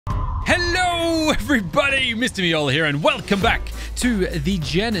Hello, everybody. Mr. Miola here, and welcome back to the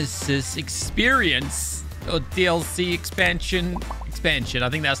Genesis experience, or DLC expansion. I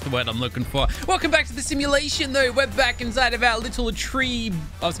think that's the word I'm looking for. Welcome back to the simulation, though. We're back inside of our little tree.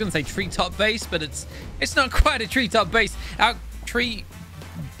 I was going to say treetop base, but it's not quite a treetop base. Our tree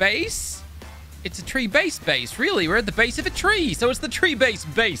base? It's a tree base, really. We're at the base of a tree, so it's the tree base.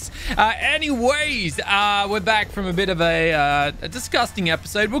 Anyways, we're back from a bit of a disgusting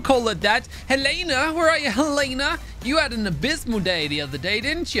episode. We'll call it that. Helena, where are you, Helena? You had an abysmal day the other day,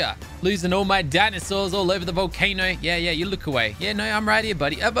 didn't you? Losing all my dinosaurs all over the volcano. Yeah, you look away. Yeah, no, I'm right here,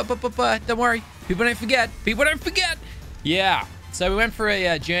 buddy. Don't worry. People don't forget. Yeah. So we went for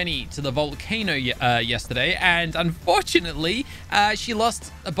a journey to the volcano yesterday, and unfortunately, she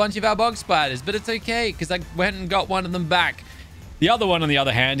lost a bunch of our bog spiders, but it's okay, because I went and got one of them back. The other one, on the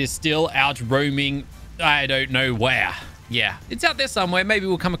other hand, is still out roaming, I don't know where. Yeah, it's out there somewhere. Maybe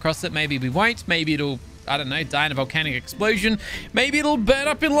we'll come across it, maybe we won't. Maybe it'll, I don't know, die in a volcanic explosion. Maybe it'll burn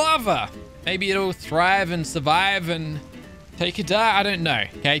up in lava. Maybe it'll thrive and survive and take a die. I don't know.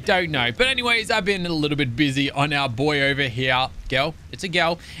 Okay, don't know. But anyways, I've been a little bit busy on our boy over here. Girl. It's a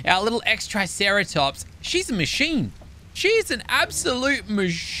girl. Our little X-Triceratops. She's a machine. She's an absolute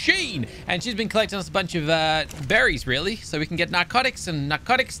machine. And she's been collecting us a bunch of berries, really. So we can get narcotics. And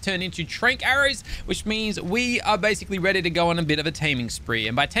narcotics turn into trank arrows, which means we are basically ready to go on a bit of a taming spree.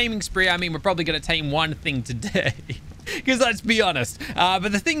 And by taming spree, I mean we're probably going to tame one thing today. Because let's be honest.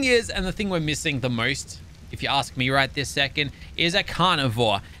 But the thing is, and the thing we're missing the most, if you ask me right this second, is a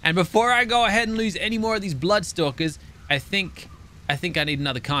carnivore. And before I go ahead and lose any more of these bloodstalkers, I think I need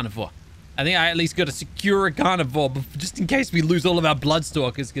another carnivore. I think I at least got to secure a carnivore just in case we lose all of our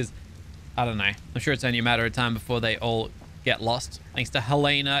bloodstalkers, because I don't know. I'm sure it's only a matter of time before they all get lost. Thanks to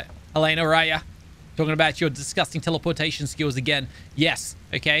Helena. Helena, where are ya? Talking about your disgusting teleportation skills again. Yes,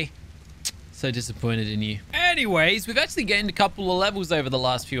 okay. So disappointed in you. Anyways, we've actually gained a couple of levels over the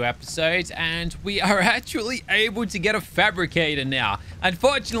last few episodes, and we are actually able to get a fabricator now.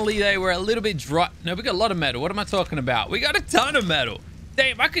 Unfortunately, they were a little bit dry. No, we got a lot of metal. What am I talking about? We got a ton of metal.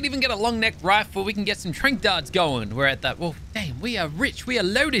 Damn, I could even get a long neck rifle. We can get some trank darts going. We're at that. Well, damn, we are rich. We are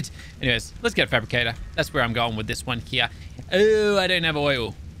loaded. Anyways, let's get a fabricator. That's where I'm going with this one here. Oh, I don't have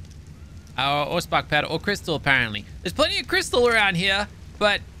oil. Or spark powder or crystal, apparently. There's plenty of crystal around here,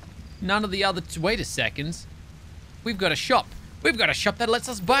 but none of the other wait a second. We've got a shop. We've got a shop that lets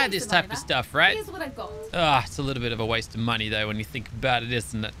us buy this type of stuff, right? Here's what I've got. Ah, it's a little bit of a waste of money, though, when you think about it,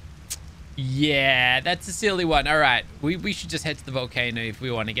 isn't it? Yeah, that's a silly one. All right, we should just head to the volcano if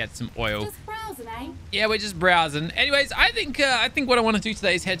we want to get some oil. Just browsing, eh? Yeah, we're just browsing. Anyways, I think what I want to do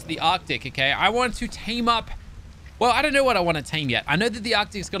today is head to the Arctic, okay? I want to tame up. Well, I don't know what I want to tame yet. I know that the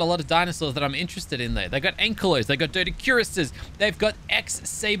Arctic's got a lot of dinosaurs that I'm interested in there. They got ankylos, they got Dodocuruses, they've got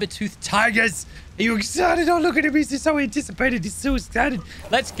X-SABERTOOTH tigers. Are you excited? Oh, look at him. He's so anticipated. He's so excited.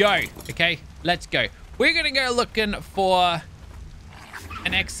 Let's go, okay? Let's go. We're going to go looking for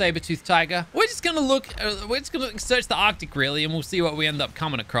an X-SABERTOOTH tiger. We're just going to look, search the Arctic, really, and we'll see what we end up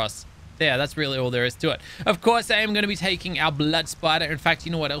coming across. Yeah, that's really all there is to it. Of course, I am going to be taking our blood spider. In fact,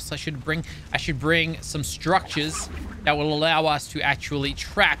 you know what else I should bring? I should bring some structures that will allow us to actually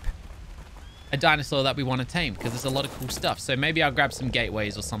trap a dinosaur that we want to tame, because there's a lot of cool stuff. So maybe I'll grab some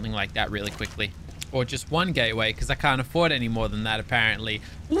gateways or something like that really quickly. Or just one gateway, because I can't afford any more than that, apparently.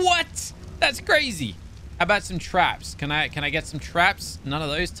 What? That's crazy. How about some traps? Can I get some traps? None of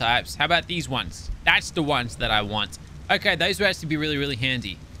those types. How about these ones? That's the ones that I want. Okay, those would actually be really, really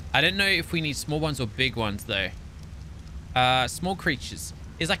handy. I don't know if we need small ones or big ones, though. Small creatures.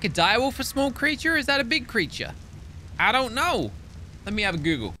 Is like a direwolf a small creature? Is that a big creature? I don't know. Let me have a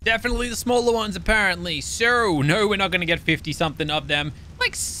Google. Definitely the smaller ones, apparently. So, no, we're not going to get 50-something of them.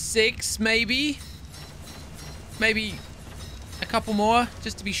 Like 6, maybe. Maybe a couple more,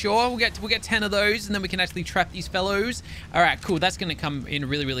 just to be sure. We'll get 10 of those, and then we can actually trap these fellows. All right, cool. That's going to come in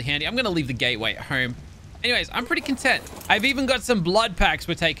really, really handy. I'm going to leave the gateway at home. Anyways, I'm pretty content. I've even got some blood packs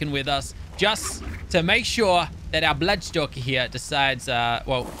we're taking with us just to make sure that our bloodstalker here decides,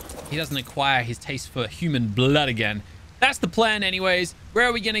 well, he doesn't acquire his taste for human blood again. That's the plan anyways. Where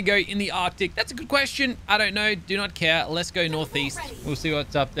are we going to go in the Arctic? That's a good question. I don't know. Do not care. Let's go northeast. We'll see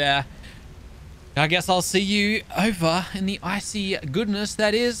what's up there. I guess I'll see you over in the icy goodness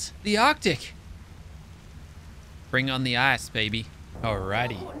that is the Arctic. Bring on the ice, baby.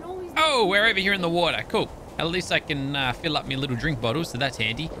 Alrighty. Oh, we're over here in the water. Cool. At least I can fill up my little drink bottle, so that's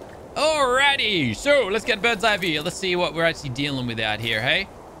handy. Alrighty. So, let's get a bird's eye view. Let's see what we're actually dealing with out here, hey?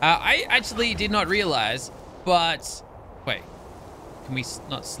 I actually did not realize, but... Wait. Can we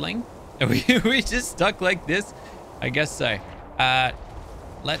not sling? Are we just stuck like this? I guess so.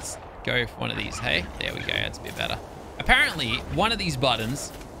 Let's go for one of these, hey? There we go. That's a bit better. Apparently, one of these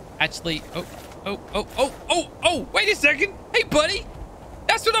buttons actually... Oh, wait a second. Hey, buddy.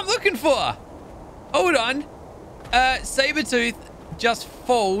 That's what I'm looking for. Hold on. Sabertooth just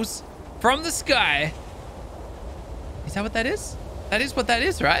falls from the sky. Is that what that is? That is what that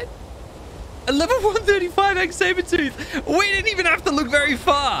is, right? A level 135 X-SABERTOOTH. We didn't even have to look very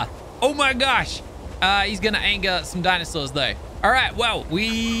far. Oh my gosh. He's going to anger some dinosaurs though. All right, well,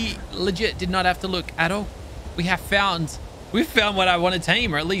 we legit did not have to look at all. We've found what I want to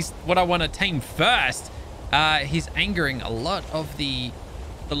tame, or at least what I want to tame first. He's angering a lot of the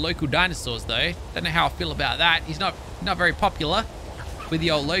local dinosaurs though. Don't know how I feel about that. He's not very popular with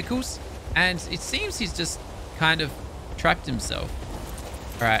the old locals, and it seems he's just kind of trapped himself.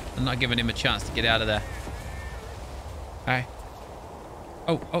 All right, I'm not giving him a chance to get out of there. All right.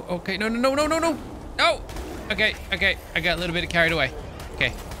 Oh, okay. No. Oh, okay. I got a little bit carried away.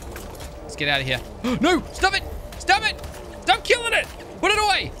 Okay, let's get out of here. No, stop it. Stop killing it. Put it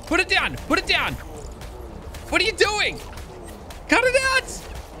away. Put it down. What are you doing? Cut it out.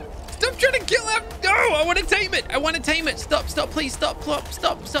 Stop trying to kill him. No, I want to tame it. Stop, please. Stop, plop.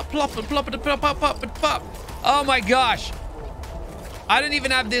 Oh my gosh. I don't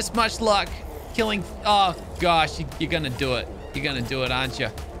even have this much luck killing. Oh gosh, you're gonna do it. You're gonna do it, aren't you?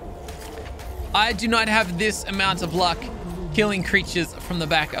 I do not have this amount of luck killing creatures from the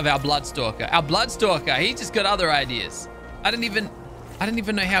back of our Bloodstalker. Our Bloodstalker, he just got other ideas. I don't even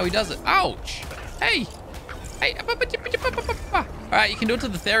know how he does it. Ouch. Hey. All right, you can do it to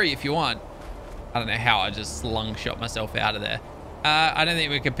the theory if you want. I don't know how I just slung-shot myself out of there. I don't think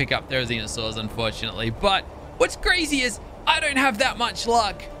we can pick up Therizinosaurs, unfortunately. But what's crazy is I don't have that much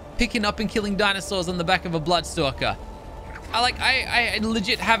luck picking up and killing dinosaurs on the back of a Bloodstalker. I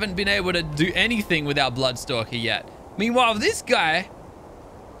legit haven't been able to do anything with our Bloodstalker yet. Meanwhile, this guy,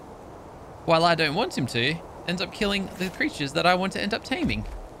 while I don't want him to, ends up killing the creatures that I want to end up taming.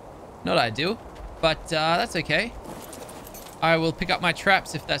 Not ideal, but that's okay. I will pick up my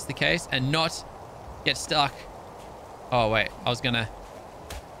traps if that's the case and not get stuck. Oh, wait.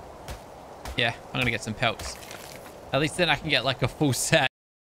 Yeah, I'm going to get some pelts. At least then I can get like a full set.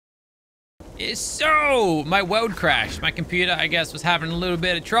 So, my world crashed. My computer, I guess, was having a little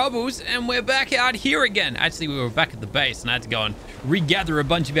bit of troubles, and we're back out here again. Actually, we were back at the base, and I had to go and regather a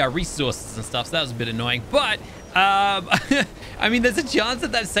bunch of our resources and stuff, so that was a bit annoying. But, I mean, there's a chance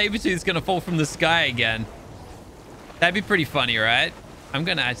that Sabertooth is going to fall from the sky again. That'd be pretty funny, right? I'm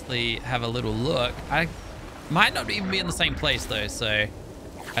going to actually have a little look. I might not even be in the same place, though, so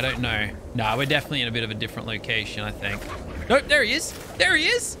I don't know. No, we're definitely in a bit of a different location, I think. Nope, there he is. There he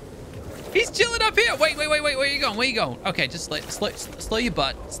is. He's chilling up here. Wait. Where are you going? Where are you going? Okay, just slow your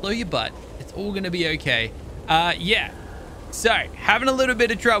butt. Slow your butt. It's all going to be okay. Yeah. So, having a little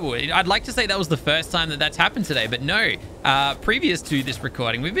bit of trouble. I'd like to say that was the first time that's happened today, but no. Previous to this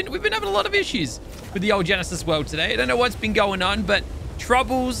recording, we've been having a lot of issues with the old Genesis world today. I don't know what's been going on, but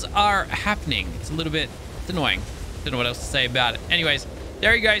troubles are happening. It's annoying. Don't know what else to say about it. Anyways,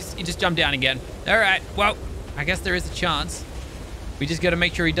 there he goes. He just jumped down again. All right. Well, I guess there is a chance. We just got to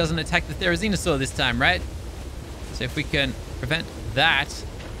make sure he doesn't attack the Therizinosaur this time, right? So if we can prevent that,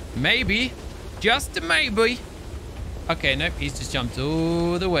 maybe, just a maybe. Okay, nope, he's just jumped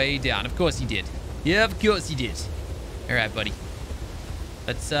all the way down. Of course he did. Yeah, of course he did. All right, buddy.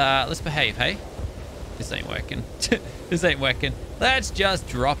 Let's behave, hey? This ain't working. This ain't working. Let's just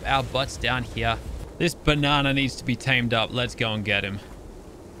drop our butts down here. This banana needs to be tamed up. Let's go and get him.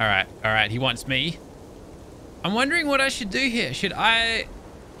 All right, he wants me. I'm wondering what I should do here. I'm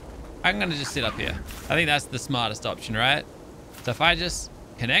going to just sit up here. I think that's the smartest option, right? So if I just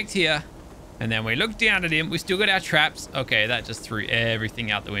connect here and then we look down at him, we still got our traps. Okay, that just threw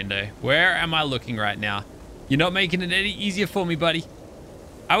everything out the window. Where am I looking right now? You're not making it any easier for me, buddy.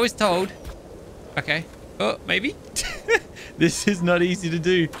 I was told. Okay. Oh, maybe. This is not easy to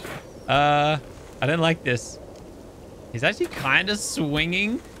do. I don't like this. He's actually kind of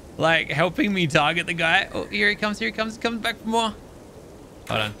swinging. Like, helping me target the guy. Oh, here he comes. He comes back for more.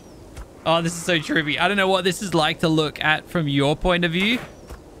 Hold on. Oh, this is so trippy. I don't know what this is like to look at from your point of view.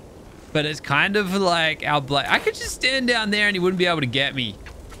 But it's kind of like our blood. I could just stand down there and he wouldn't be able to get me.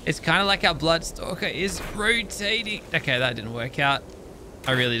 It's kind of like our Bloodstalker is rotating. Okay, that didn't work out.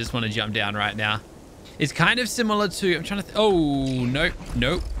 I really just want to jump down right now. It's kind of similar to... I'm trying to... Oh, nope.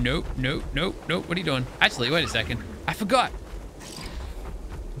 What are you doing? Actually, wait a second. I forgot.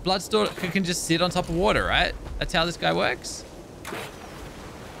 Bloodstalker can just sit on top of water, right? That's how this guy works.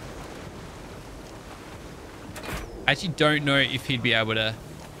 I actually don't know if he'd be able to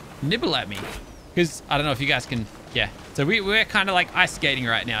nibble at me. Because I don't know if you guys can... Yeah, So we're kind of like ice skating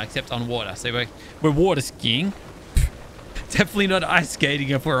right now, except on water. So we're water skiing. Definitely not ice skating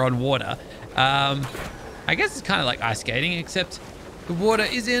if we're on water. I guess it's kind of like ice skating, except the water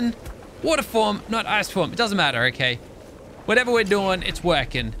is in water form, not ice form. It doesn't matter, okay? Whatever we're doing, it's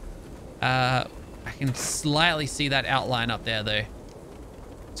working. I can slightly see that outline up there, though.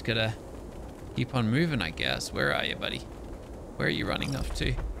 It's gotta keep on moving, I guess. Where are you, buddy? Where are you running off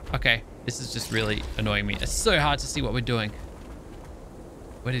to? Okay, this is just really annoying me. It's so hard to see what we're doing.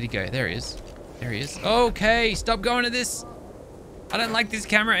 Where did he go? There he is. There he is. Okay, stop going to this. I don't like this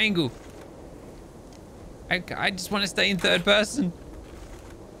camera angle. I just want to stay in third person.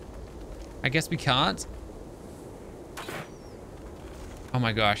 I guess we can't. Oh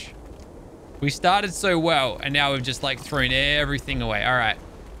my gosh. We started so well, and now we've just like thrown everything away. All right.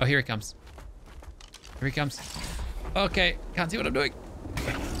 Oh, here he comes. Here he comes. Okay, can't see what I'm doing.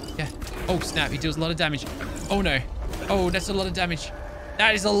 Yeah. Oh, snap. He deals a lot of damage. Oh, no. Oh, that's a lot of damage.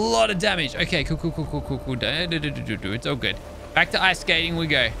 That is a lot of damage. Okay, cool. It's all good. Back to ice skating we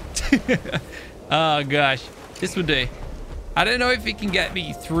go. Oh, gosh. This will do. I don't know if he can get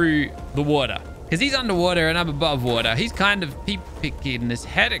me through the water. Because he's underwater and I'm above water. He's kind of peep-picking his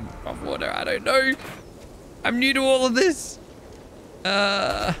head above water. I don't know. I'm new to all of this.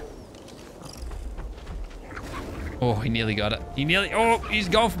 Oh, he nearly got it. Oh, he's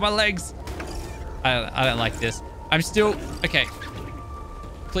going for my legs. I don't like this. I'm still... Okay.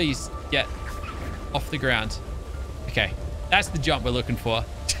 Please get off the ground. Okay. That's the jump we're looking for,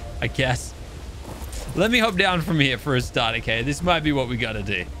 I guess. Let me hop down from here for a start, okay? This might be what we gotta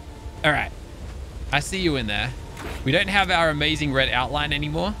do. All right. I see you in there. We don't have our amazing red outline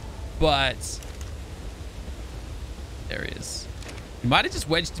anymore, but... There he is. He might have just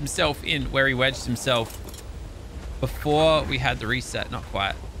wedged himself in where he wedged himself before we had the reset. Not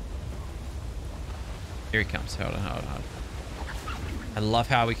quite. Here he comes. Hold on. I love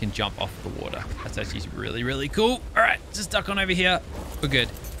how we can jump off the water. That's actually really, really cool. All right, just duck on over here. We're good.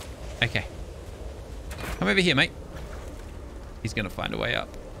 Okay. Come over here, mate. He's going to find a way up.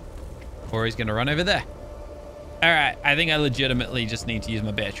 Or he's going to run over there. All right, I think I legitimately just need to use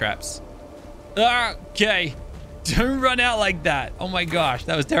my bear traps. Okay. Don't run out like that. Oh my gosh,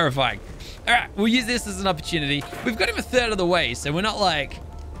 that was terrifying. All right, we'll use this as an opportunity. We've got him a third of the way, so we're not like...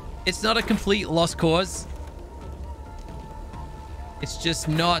 It's not a complete lost cause. It's just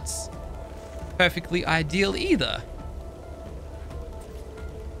not perfectly ideal either.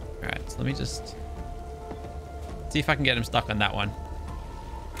 All right, so let me just see if I can get him stuck on that one.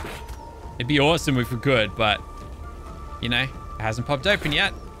 It'd be awesome if we could, but, you know, it hasn't popped open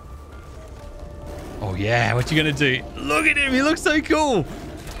yet. Oh, yeah, what you gonna do? Look at him, he looks so cool.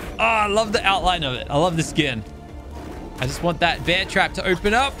 Oh, I love the outline of it. I love the skin. I just want that bear trap to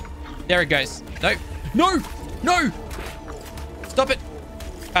open up. There it goes. No. Stop it.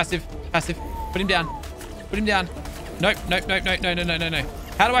 Passive. Put him down. Nope. No.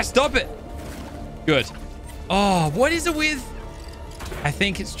 How do I stop it? Good. Oh, what is it with? I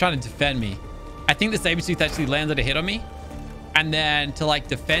think it's trying to defend me. I think the Sabertooth actually landed a hit on me. And then to like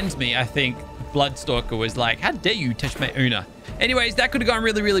defend me, I think Bloodstalker was like, how dare you touch my owner? Anyways, that could have gone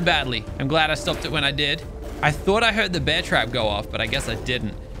really, really badly. I'm glad I stopped it when I did. I thought I heard the bear trap go off, but I guess I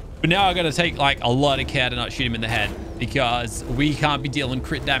didn't. But now I got to take like a lot of care to not shoot him in the head because we can't be dealing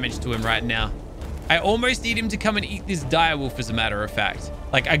crit damage to him right now. I almost need him to come and eat this direwolf, as a matter of fact.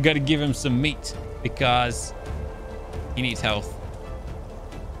 Like, I got to give him some meat because he needs health.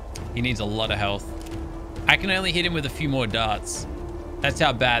 He needs a lot of health. I can only hit him with a few more darts. That's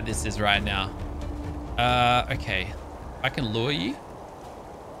how bad this is right now. Okay. I can lure you.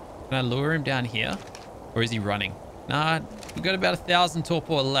 Can I lure him down here? Or is he running? Nah, we've got about 1,000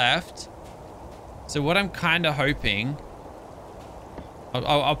 torpor left. So what I'm kind of hoping...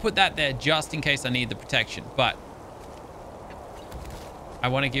 I'll put that there just in case I need the protection. But I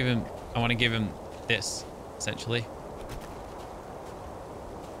want to give him this, essentially.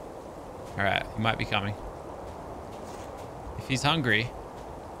 All right, he might be coming. If he's hungry,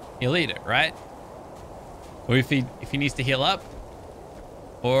 he'll eat it, right? Or if he needs to heal up,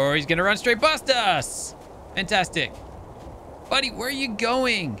 or he's gonna run straight past us. Fantastic, buddy. Where are you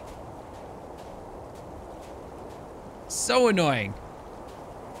going? So annoying.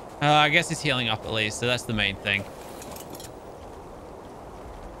 I guess he's healing up at least, so that's the main thing.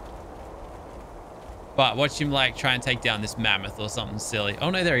 But watch him like try and take down this mammoth or something silly. Oh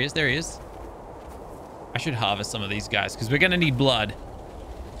no, there he is. I should harvest some of these guys because we're gonna need blood.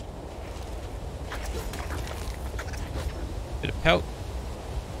 Bit of pelt.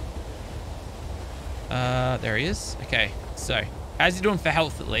 There he is. Okay, so how's he doing for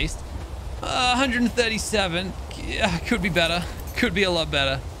health at least? 137. Yeah, could be better. Could be a lot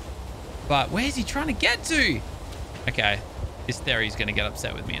better. But where's he trying to get to? Okay. This theory's going to get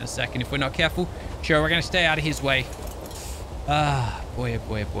upset with me in a second if we're not careful. Sure, we're going to stay out of his way. Ah, boy, oh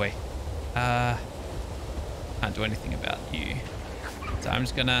boy, oh boy. Can't do anything about you. So I'm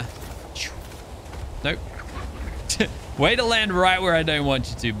just going to... Nope. Way to land right where I don't want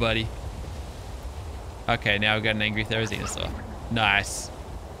you to, buddy. Okay, now we've got an angry Therizinosaur. Nice.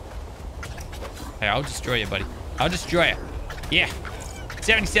 Hey, I'll destroy you, buddy. I'll destroy you. Yeah.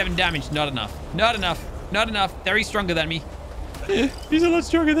 77 damage. Not enough. Not enough. Not enough. Very stronger than me. He's a lot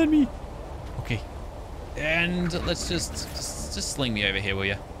stronger than me. Okay. And let's just sling me over here, will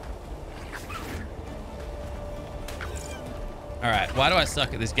you? All right. Why do I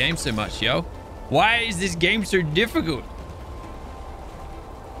suck at this game so much, yo? Why is this game so difficult?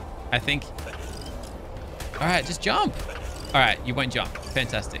 I think... All right, just jump. All right, you won't jump.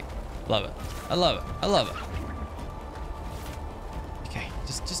 Fantastic. Love it. I love it. I love it. Okay,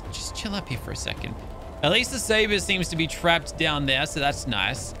 just chill up here for a second. At least the saber seems to be trapped down there, so that's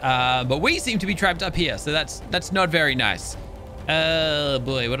nice. But we seem to be trapped up here, so that's not very nice. Oh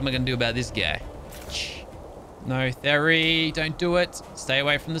boy, what am I gonna do about this guy? No, Theory, don't do it. Stay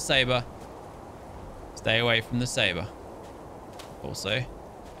away from the saber. Stay away from the saber. Also,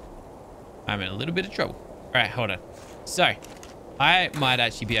 I'm in a little bit of trouble. All right, hold on. So, I might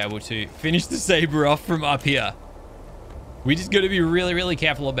actually be able to finish the saber off from up here. We just got to be really, really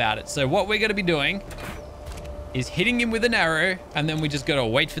careful about it. So what we're going to be doing is hitting him with an arrow, and then we just got to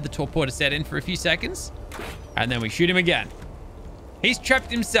wait for the torpor to set in for a few seconds, and then we shoot him again. He's trapped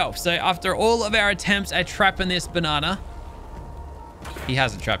himself. So after all of our attempts at trapping this banana, he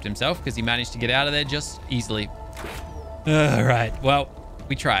hasn't trapped himself because he managed to get out of there just easily. All right. Well,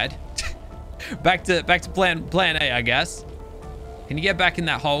 we tried. back to plan A, I guess. Can you get back in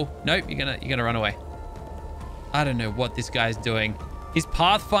that hole? Nope, you're gonna run away. I don't know what this guy's doing. His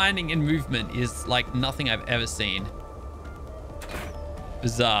pathfinding and movement is like nothing I've ever seen.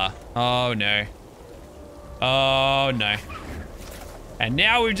 Bizarre. Oh no. Oh no. And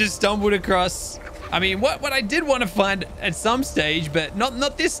now we've just stumbled across, I mean, what I did want to find at some stage, but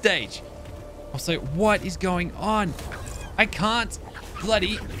not this stage. Also, what is going on? I can't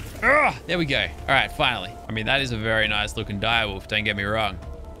bloody... Ugh, there we go. All right, finally. I mean, that is a very nice looking direwolf, don't get me wrong.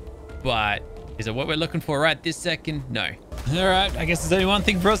 But is it what we're looking for right this second? No. All right, I guess there's only one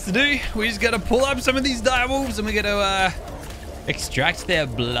thing for us to do. We just got to pull up some of these direwolves and we got to extract their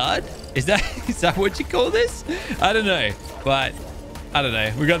blood. Is that what you call this? I don't know, but I don't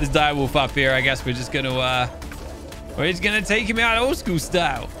know. We got this direwolf up here. I guess we're just going to take him out old school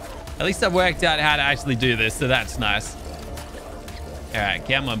style. At least I've worked out how to actually do this, so that's nice. All right,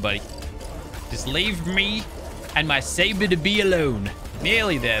 come on, buddy. Just leave me and my saber to be alone.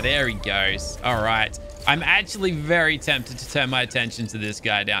 Nearly there. There he goes. All right. I'm actually very tempted to turn my attention to this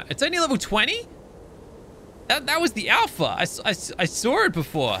guy down. It's only level 20? That was the alpha. I saw it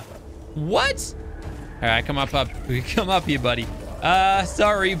before. What? All right, come up here, buddy.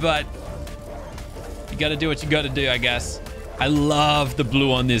 Sorry, but you got to do what you got to do, I guess. I love the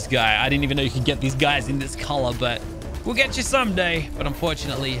blue on this guy. I didn't even know you could get these guys in this color, but we'll get you someday. But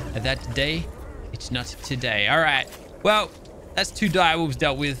unfortunately, that day, it's not today. All right. Well, that's 2 direwolves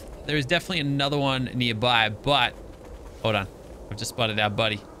dealt with. There is definitely another one nearby, but hold on. I've just spotted our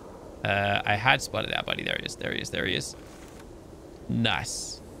buddy. I had spotted our buddy. There he is. There he is. There he is.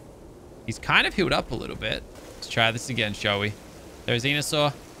 Nice. He's kind of healed up a little bit. Let's try this again, shall we? There's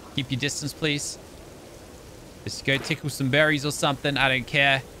Venusaur. Keep your distance, please. Just go tickle some berries or something. I don't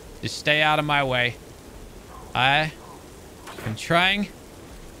care. Just stay out of my way. I am trying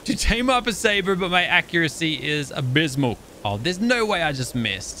to tame up a saber, but my accuracy is abysmal. Oh, there's no way I just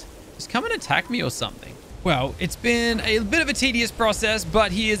missed. Just come and attack me or something. Well, it's been a bit of a tedious process,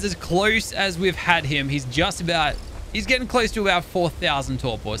 but he is as close as we've had him. He's getting close to about 4,000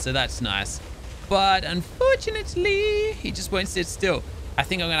 torpor, so that's nice. But unfortunately, he just won't sit still. I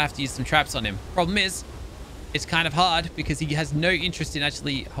think I'm going to have to use some traps on him. Problem is, it's kind of hard because he has no interest in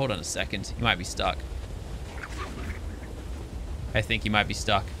actually... Hold on a second. He might be stuck. I think he might be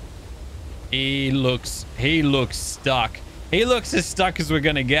stuck. He looks stuck. He looks as stuck as we're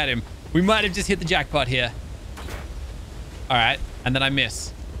going to get him. We might have just hit the jackpot here. All right. And then I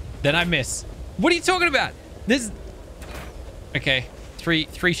miss. Then I miss. What are you talking about? This... Okay.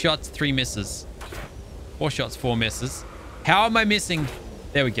 Three shots, 3 misses. 4 shots, 4 misses. How am I missing?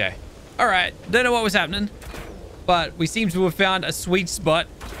 There we go. All right. Don't know what was happening, but we seem to have found a sweet spot.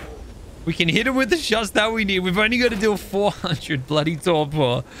 We can hit him with the shots that we need. We've only got to deal 400 bloody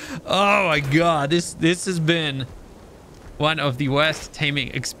torpor. Oh my god. This has been one of the worst taming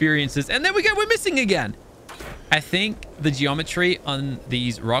experiences. And there we go. We're missing again. I think the geometry on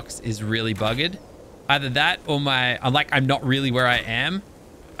these rocks is really bugged. Either that or I'm not really where I am.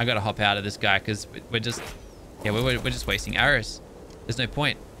 I gotta hop out of this guy because we're just wasting arrows. There's no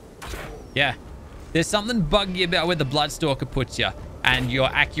point. Yeah. There's something buggy about where the Bloodstalker puts you, and your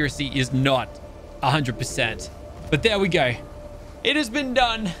accuracy is not 100%. But there we go. It has been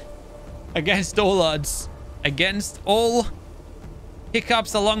done. Against all odds. Against all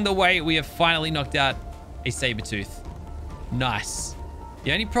hiccups along the way, we have finally knocked out a Sabertooth. Nice.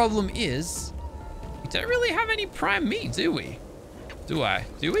 The only problem is we don't really have any prime meat, do we? Do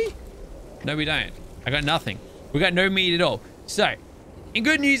we? No, we don't. I got nothing. We got no meat at all. So, in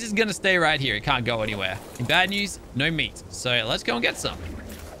good news, it's going to stay right here. It can't go anywhere. In bad news, no meat. So, let's go and get some.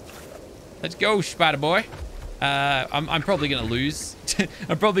 Let's go, spider boy. I'm probably going to lose.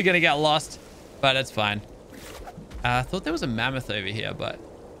 I'm probably going to get lost, but that's fine. I thought there was a mammoth over here, but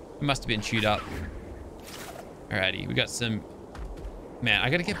it must have been chewed up. Alrighty, we got some... Man, I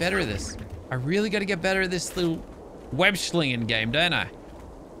got to get better at this. I really got to get better at this little web slinging game, don't I?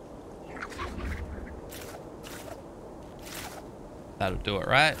 That'll do it,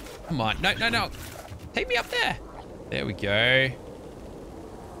 right? Come on. No, no, no. Take me up there. There we go.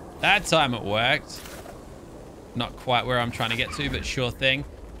 That time it worked. Not quite where I'm trying to get to, but sure thing.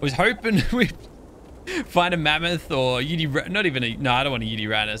 I was hoping we'd find a mammoth or not even a... No, I don't want a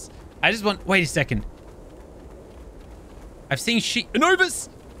Uranus. I just want... Wait a second. I've seen Novus!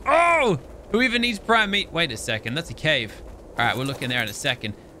 Oh! Who even needs prime meat? Wait a second. That's a cave. All right, we'll look in there in a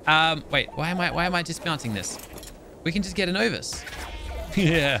second. Wait, why am I dismounting this? We can just get a Novus.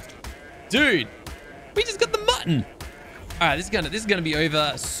 Yeah. Dude, we just got the mutton. All right, this is gonna be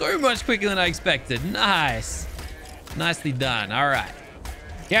over so much quicker than I expected. Nice. Nicely done. All right.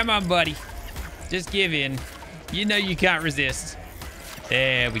 Come on, buddy. Just give in. You know you can't resist.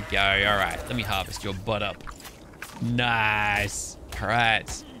 There we go. All right, let me harvest your butt up. Nice. All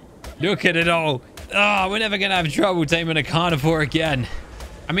right. Look at it all. Oh, we're never gonna have trouble taming a carnivore again.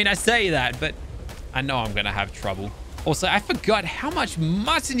 I mean, I say that, but I know I'm gonna have trouble. Also, I forgot how much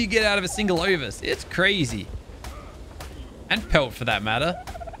mutton you get out of a single Ovis. It's crazy. And pelt, for that matter.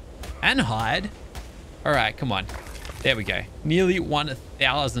 And hide. All right, come on. There we go. Nearly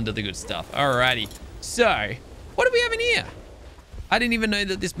 1,000 of the good stuff. Alrighty. So, what do we have in here? I didn't even know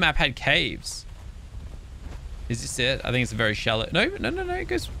that this map had caves. Is this it? I think it's a very shallow... No. It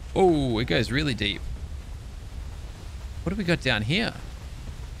goes... Oh, it goes really deep. What do we got down here?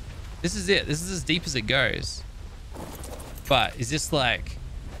 This is it. This is as deep as it goes. But is this like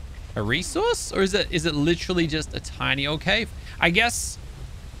a resource, or is it literally just a tiny old cave? I guess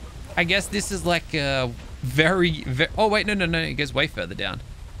this is like a very... Oh wait, no. It goes way further down.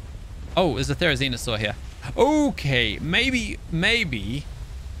 Oh, there's a Therizinosaur here. Okay, maybe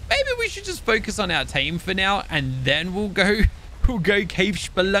we should just focus on our Tame for now, and then we'll go cave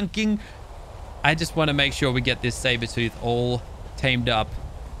spelunking. I just want to make sure we get this Sabertooth all tamed up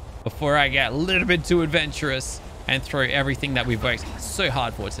before I get a little bit too adventurous and throw everything that we've worked so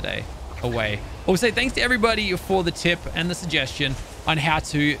hard for today away. Also, thanks to everybody for the tip and the suggestion on how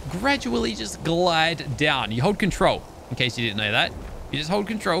to gradually just glide down. You hold control, in case you didn't know that. You just hold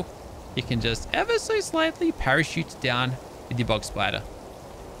control. You can just ever so slightly parachute down with your bog spider.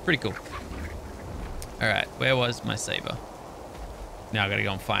 Pretty cool. All right, where was my saber? Now I gotta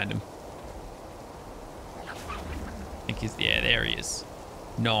go and find him. I think he's... Yeah, there he is.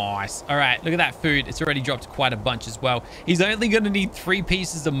 Nice. All right, look at that food. It's already dropped quite a bunch as well. He's only going to need 3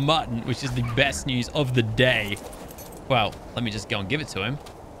 pieces of mutton, which is the best news of the day. Well, let me just go and give it to him.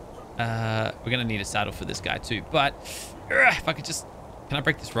 We're going to need a saddle for this guy too. But if I could just... Can I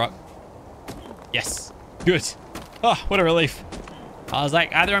break this rock? Yes. Good. Oh, what a relief. I was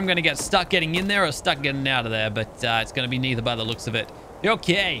like, either I'm going to get stuck getting in there or stuck getting out of there. But it's going to be neither by the looks of it.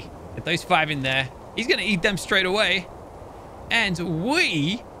 Okay. Get those 5 in there. He's going to eat them straight away. And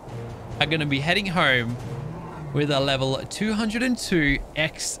we are going to be heading home with a level 202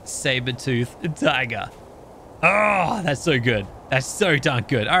 X-SABERTOOTH tiger. Oh, that's so good. That's so darn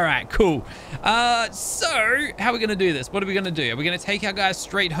good. All right, cool. So how are we going to do this? What are we going to do? Are we going to take our guys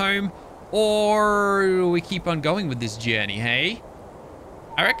straight home, or do we keep on going with this journey, hey?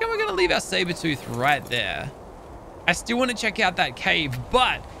 I reckon we're going to leave our Sabertooth right there. I still want to check out that cave,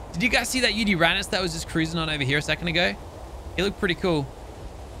 but did you guys see that Uranus that was just cruising on over here a second ago? He looked pretty cool.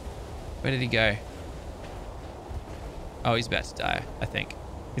 Where did he go? Oh, he's about to die, I think.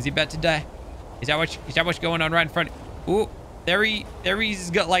 Is he about to die? Is that what's going on right in front? Oh, there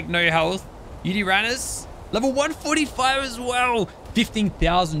he's got like no health. Uranus, level 145 as well.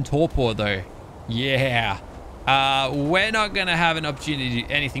 15,000 torpor though. Yeah. We're not gonna have an opportunity to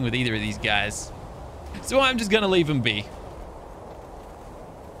do anything with either of these guys. So I'm just going to leave him be.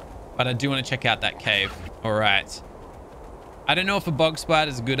 But I do want to check out that cave. All right. I don't know if a bog spider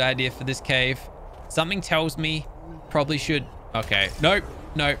is a good idea for this cave. Something tells me probably should. Okay. Nope.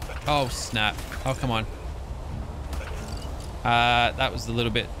 Nope. Oh, snap. Oh, come on. That was a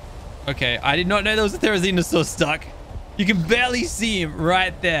little bit. Okay. I did not know there was a Therizinosaur stuck. You can barely see him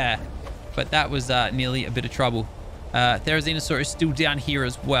right there. But that was nearly a bit of trouble. Therizinosaur is still down here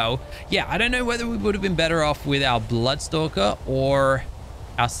as well. Yeah, I don't know whether we would have been better off with our Bloodstalker or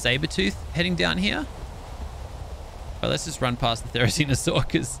our Sabertooth heading down here. But let's just run past the Therizinosaur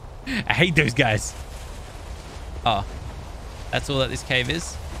because I hate those guys. Oh, that's all that this cave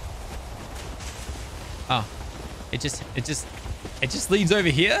is. Oh, it just leads over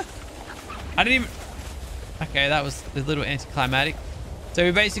here. I didn't even. Okay, that was a little anticlimactic. So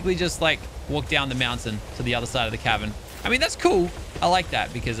we basically just like walk down the mountain to the other side of the cavern. I mean, that's cool. I like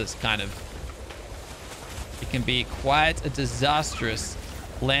that because it's kind of, it can be quite a disastrous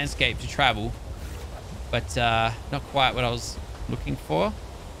landscape to travel, but not quite what I was looking for,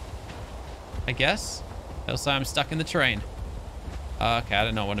 I guess. Also, I'm stuck in the terrain. Okay, I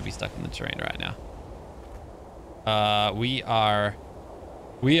do not want to be stuck in the terrain right now. We are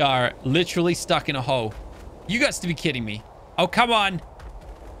literally stuck in a hole. You got to be kidding me. Oh, come on.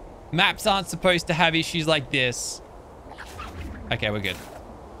 Maps aren't supposed to have issues like this. Okay, we're good.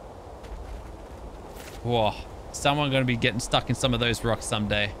 Whoa. Someone's going to be getting stuck in some of those rocks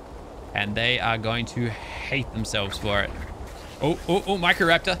someday. And they are going to hate themselves for it. Oh,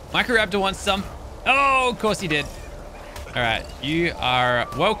 Microraptor. Microraptor wants some. Oh, of course he did. All right. You are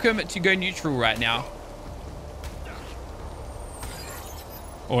welcome to go neutral right now.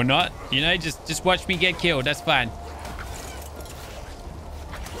 Or not. You know, just watch me get killed. That's fine.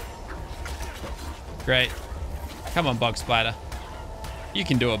 Great. Come on, bog spider. You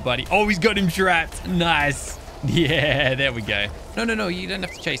can do it, buddy. Oh, he's got him trapped. Nice. Yeah, there we go. No. You don't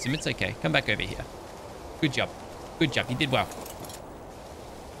have to chase him. It's okay. Come back over here. Good job. Good job. You did well.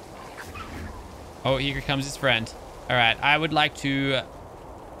 Oh, here comes his friend. All right. I would like to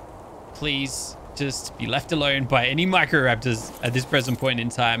please just be left alone by any Microraptors at this present point in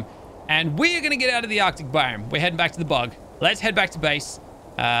time. And we are going to get out of the Arctic biome. We're heading back to the bog. Let's head back to base.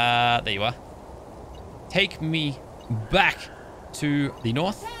 There you are. Take me back to the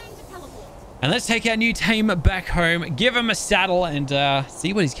north. And let's take our new Tame back home, give him a saddle, and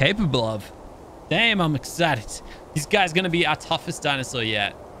see what he's capable of. Damn, I'm excited. This guy's going to be our toughest dinosaur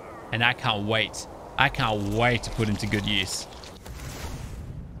yet. And I can't wait. I can't wait to put him to good use.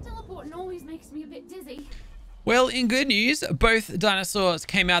 Teleporting always makes me a bit dizzy. Well, in good news, both dinosaurs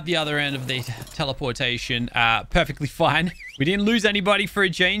came out the other end of the teleportation perfectly fine. We didn't lose anybody for a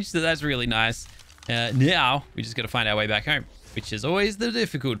change, so that's really nice. Now, we just got to find our way back home, which is always the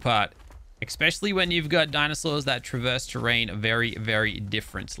difficult part, especially when you've got dinosaurs that traverse terrain very, very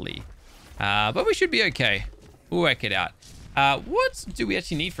differently. But we should be okay. We'll work it out. What do we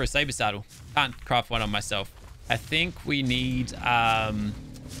actually need for a saber saddle? Can't craft one on myself. I think we need...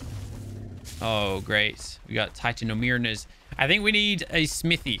 Oh, great. We got titanomereners. I think we need a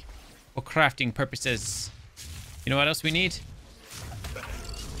smithy for crafting purposes. You know what else we need?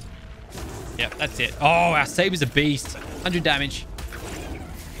 Yep, that's it. Oh, our saber's a beast. 100 damage.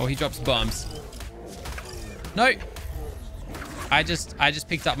 Oh, he drops bombs. No. I just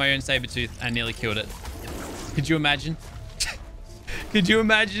picked up my own saber-tooth and nearly killed it. Could you imagine? Could you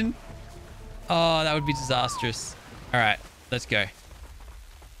imagine? Oh, that would be disastrous. All right, let's go.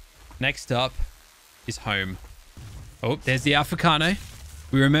 Next up is home. Oh, there's the Alphacano.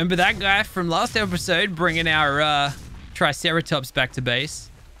 We remember that guy from last episode bringing our Triceratops back to base.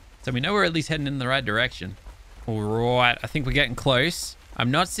 So we know we're at least heading in the right direction. All right, I think we're getting close.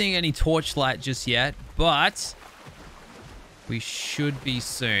 I'm not seeing any torchlight just yet, but we should be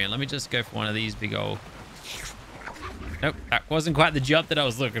soon. Let me just go for one of these big old... Nope, that wasn't quite the jump that I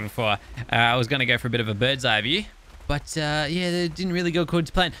was looking for. I was going to go for a bit of a bird's eye view. But yeah, it didn't really go according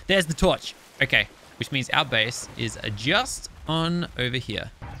to plan. There's the torch. Okay, which means our base is just on over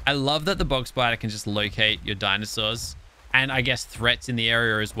here. I love that the bog spider can just locate your dinosaurs and I guess threats in the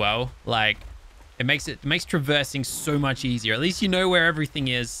area as well. Like, it makes traversing so much easier. At least you know where everything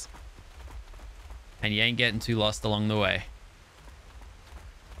is and you ain't getting too lost along the way.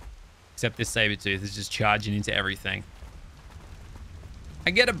 Except this saber-tooth is just charging into everything. I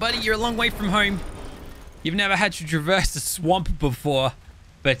get it, buddy. You're a long way from home. You've never had to traverse a swamp before.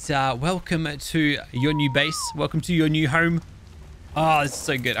 But welcome to your new base. Welcome to your new home. Oh, this is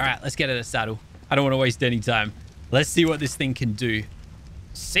so good. All right, let's get at a saddle. I don't want to waste any time. Let's see what this thing can do.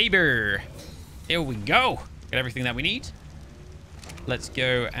 Saber. There we go. Got everything that we need. Let's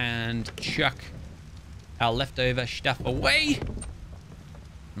go and chuck our leftover stuff away.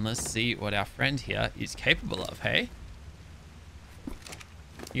 And let's see what our friend here is capable of, hey?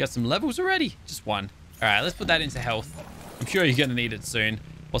 You got some levels already? Just one. All right, let's put that into health. I'm sure you're going to need it soon.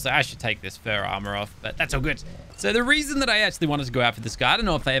 Also, I should take this fur armor off, but that's all good. So the reason that I actually wanted to go out for this guy, I don't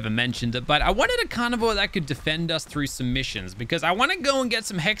know if I ever mentioned it, but I wanted a carnivore that could defend us through some missions because I want to go and get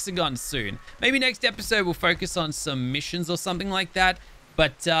some hexagons soon. Maybe next episode we'll focus on some missions or something like that.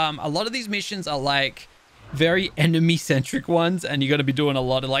 But a lot of these missions are like very enemy-centric ones, and you're going to be doing a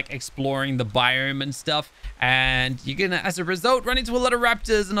lot of like exploring the biome and stuff. And you're going to, as a result, run into a lot of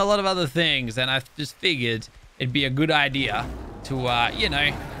raptors and a lot of other things. And I just figured it'd be a good idea to, you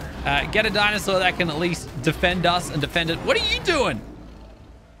know, get a dinosaur that can at least defend us and defend it. What are you doing?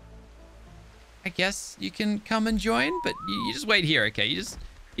 I guess you can come and join, but you just wait here, okay? You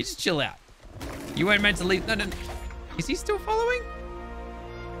just chill out. You weren't meant to leave. No. Is he still following?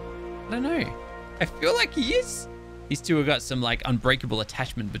 I don't know. I feel like he is. These two have got some like unbreakable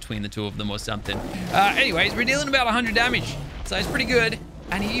attachment between the two of them or something. Anyways, we're dealing about 100 damage. So it's pretty good.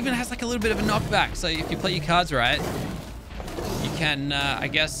 And he even has like a little bit of a knockback. So if you play your cards right, you can, I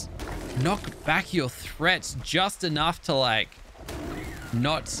guess, knock back your threats just enough to like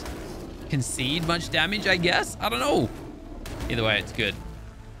not concede much damage, I guess. I don't know. Either way, it's good.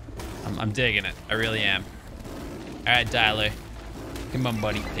 I'm digging it. I really am. All right, Dialo. Come on,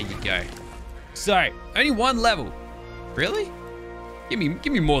 buddy. There you go. So, only one level. Really? Give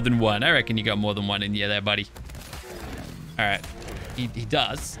me more than one. I reckon you got more than one in you there, buddy. All right. He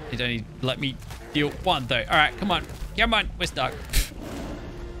does. He'd only let me deal one, though. All right, come on. Come on. We're stuck.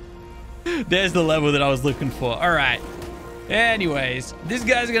 There's the level that I was looking for. All right. Anyways, this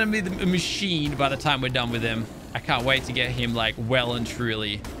guy's going to be the machine by the time we're done with him. I can't wait to get him, like, well and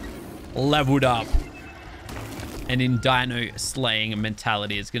truly leveled up. And in dino slaying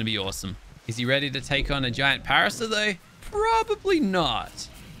mentality, it's going to be awesome. Is he ready to take on a giant parasite, though? Probably not.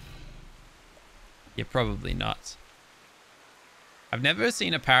 Yeah, probably not. I've never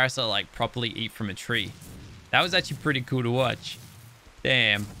seen a parasite, like, properly eat from a tree. That was actually pretty cool to watch.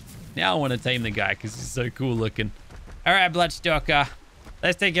 Damn. Now I want to tame the guy because he's so cool looking. All right, Bloodstalker.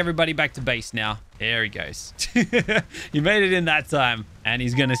 Let's take everybody back to base now. There he goes. He made it in that time. And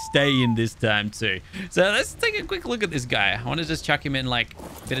he's going to stay in this time too. So let's take a quick look at this guy. I want to just chuck him in like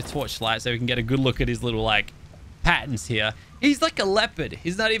a bit of torchlight so we can get a good look at his little like patterns here. He's like a leopard.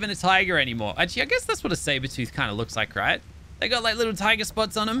 He's not even a tiger anymore. Actually, I guess that's what a saber-tooth kind of looks like, right? They got like little tiger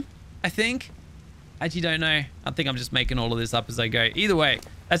spots on him, I think. Actually, don't know. I think I'm just making all of this up as I go. Either way,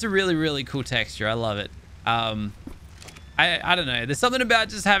 that's a really, really cool texture. I love it. I don't know. There's something about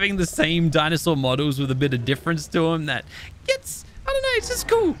just having the same dinosaur models with a bit of difference to them that gets, I don't know, it's just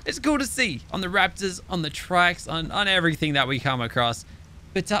cool. It's cool to see on the raptors, on the trikes, on everything that we come across.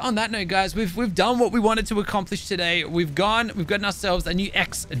 But on that note, guys, we've done what we wanted to accomplish today. We've gotten ourselves a new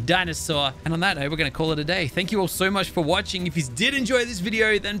X-dinosaur. And on that note, we're going to call it a day. Thank you all so much for watching. If you did enjoy this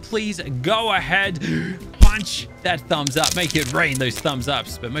video, then please go ahead, punch that thumbs up. Make it rain those thumbs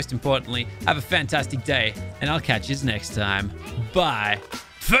ups. But most importantly, have a fantastic day. And I'll catch you next time. Bye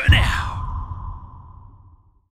for now.